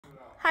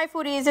Hi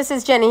foodies, this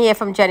is Jenny here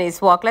from Jenny's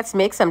Walk. Let's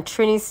make some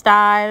Trini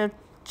style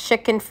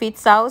chicken feet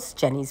sauce,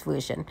 Jenny's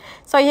version.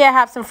 So here I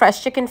have some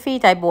fresh chicken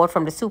feet I bought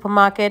from the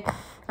supermarket.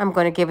 I'm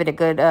going to give it a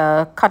good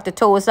cut the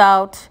toes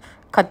out,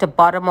 cut the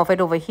bottom of it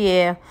over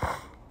here.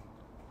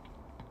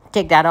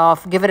 Take that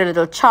off, give it a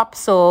little chop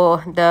so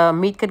the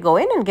meat could go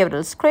in, and give it a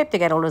little scrape to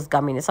get all those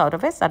gumminess out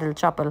of it. So that little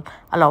chop will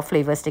allow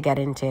flavors to get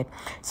into it.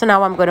 So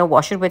now I'm going to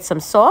wash it with some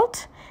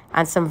salt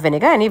and some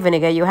vinegar, any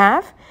vinegar you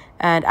have,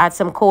 and add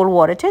some cold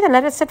water to it and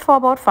let it sit for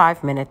about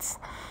 5 minutes.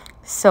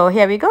 So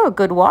here we go, a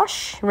good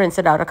wash, rinse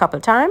it out a couple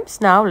times.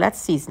 Now let's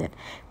season it.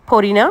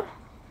 Porina,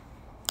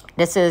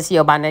 this is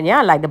your banana,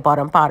 I like the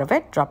bottom part of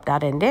it. Drop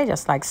that in there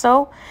just like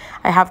so.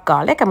 I have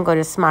garlic. I'm going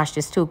to smash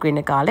this 2 grain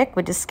of garlic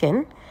with the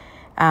skin.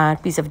 A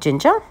piece of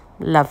ginger,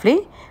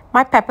 lovely.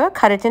 My pepper,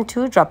 cut it in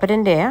 2, drop it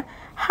in there.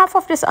 Half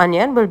of this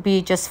onion will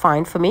be just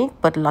fine for me,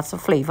 but lots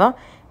of flavor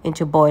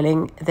into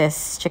boiling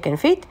this chicken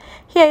feet.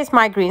 Here is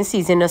my green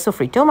seasoning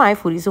sofrito. My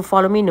foodies who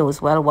follow me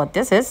knows well what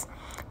this is.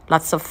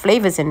 Lots of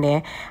flavors in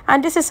there.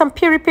 And this is some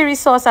piri-piri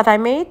sauce that I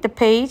made.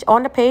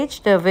 On the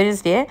page, the video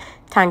is there.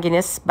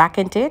 Tanginess back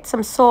into it.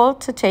 Some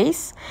salt to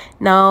taste.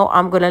 Now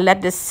I'm going to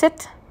let this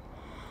sit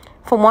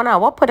for 1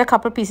 hour. Put a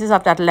couple pieces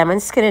of that lemon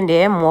skin in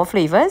there, more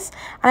flavors.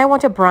 And I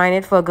want to brine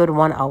it for a good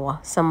 1 hour.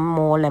 Some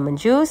more lemon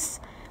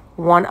juice,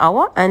 1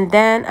 hour. And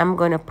then I'm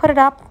going to put it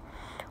up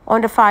on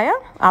the fire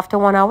after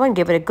 1 hour and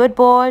give it a good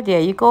boil. There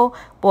you go,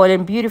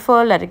 boiling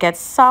beautiful. Let it get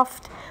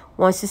soft.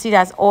 Once you see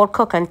that's all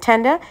cooked and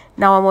tender,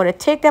 now I'm going to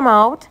take them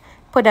out,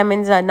 put them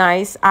in the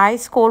nice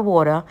ice cold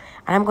water,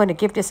 and I'm going to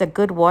give this a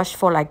good wash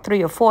for like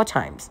 3 or 4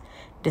 times.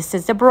 This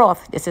is the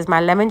broth. This is my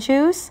lemon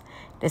juice.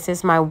 This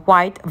is my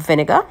white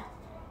vinegar.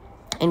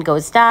 In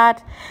goes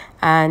that.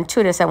 And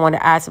to this I want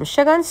to add some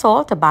sugar and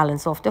salt to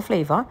balance off the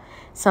flavor.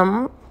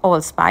 Some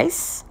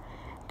allspice.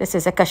 This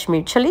is a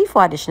Kashmir chili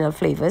for additional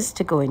flavors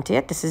to go into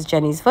it. This is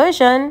Jenny's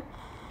version.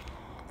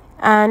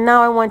 And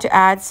now I want to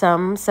add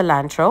some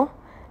cilantro,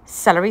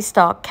 celery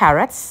stalk,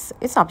 carrots,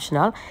 it's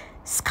optional.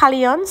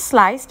 Scallion,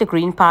 slice the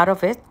green part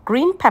of it.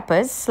 Green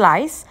peppers,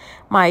 slice.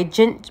 My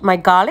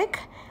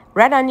garlic,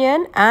 red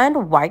onion,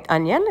 and white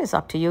onion. It's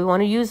up to you. You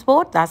want to use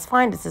both? That's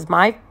fine. This is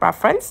my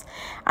preference.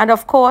 And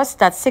of course,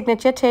 that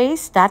signature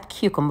taste, that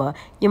cucumber.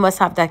 You must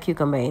have that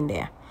cucumber in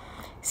there.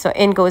 So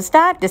in goes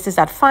that. This is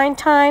that fine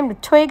thyme, the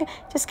twig.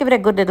 Just give it a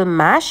good little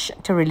mash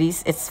to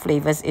release its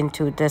flavors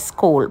into this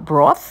cold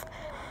broth.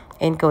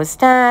 In goes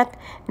that.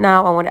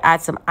 Now I want to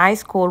add some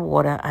ice cold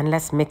water and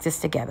let's mix this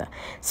together.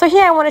 So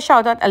here I want to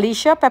shout out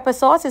Alicia Pepper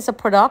Sauce. It's a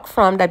product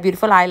from that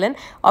beautiful island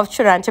of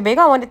Trinidad and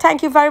Tobago. I want to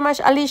thank you very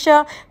much,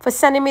 Alicia, for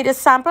sending me this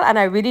sample, and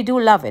I really do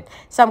love it.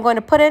 So I'm going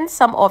to put in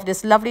some of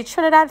this lovely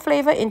Trinidad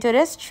flavor into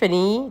this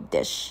Trini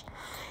dish.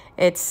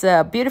 It's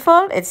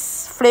beautiful,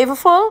 it's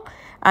flavorful,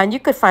 and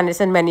you could find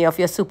this in many of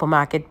your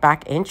supermarket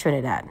back in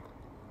Trinidad.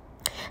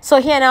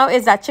 So here now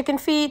is that chicken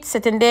feet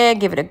sitting there.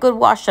 Give it a good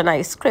wash, and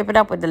I scrape it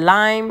up with the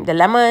lime, the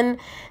lemon.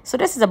 So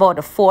this is about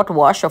the 4th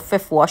wash or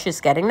 5th wash it's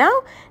getting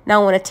now.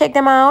 Now I want to take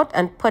them out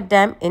and put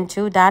them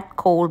into that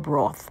cold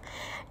broth.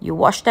 You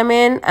wash them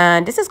in,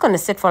 and this is going to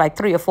sit for like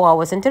 3 or 4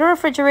 hours into the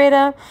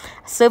refrigerator.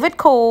 Serve it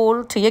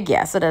cold to your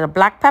guests. So there's a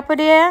black pepper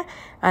there,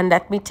 and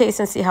let me taste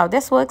and see how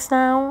this works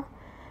now.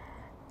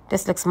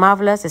 This looks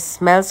marvelous. It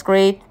smells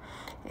great.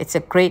 It's a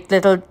great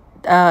little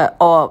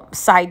or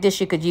side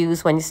dish you could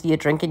use when you're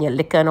drinking your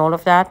liquor and all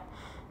of that.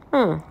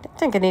 I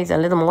think it needs a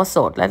little more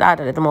salt. Let's add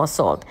a little more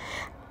salt.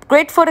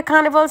 Great for the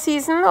carnival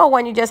season, or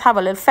when you just have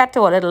a little feta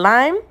or a little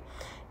lime.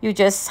 You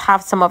just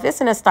have some of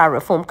this in a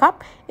styrofoam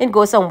cup. In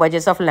goes some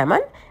wedges of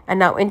lemon. And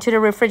now into the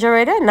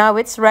refrigerator. Now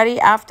it's ready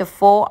after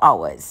 4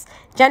 hours.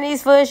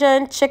 Jenny's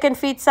version, chicken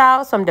feet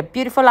sauce from the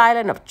beautiful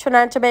island of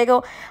Trinidad and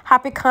Tobago.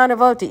 Happy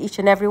Carnival to each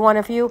and every one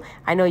of you.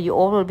 I know you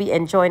all will be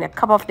enjoying a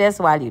cup of this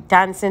while you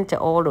dancing to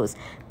all those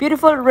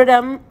beautiful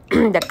rhythm,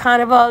 the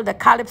carnival, the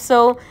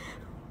calypso,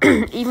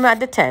 even at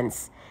the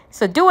tents.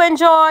 So do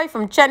enjoy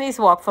from Jenny's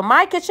Walk, from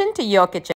my kitchen to your kitchen.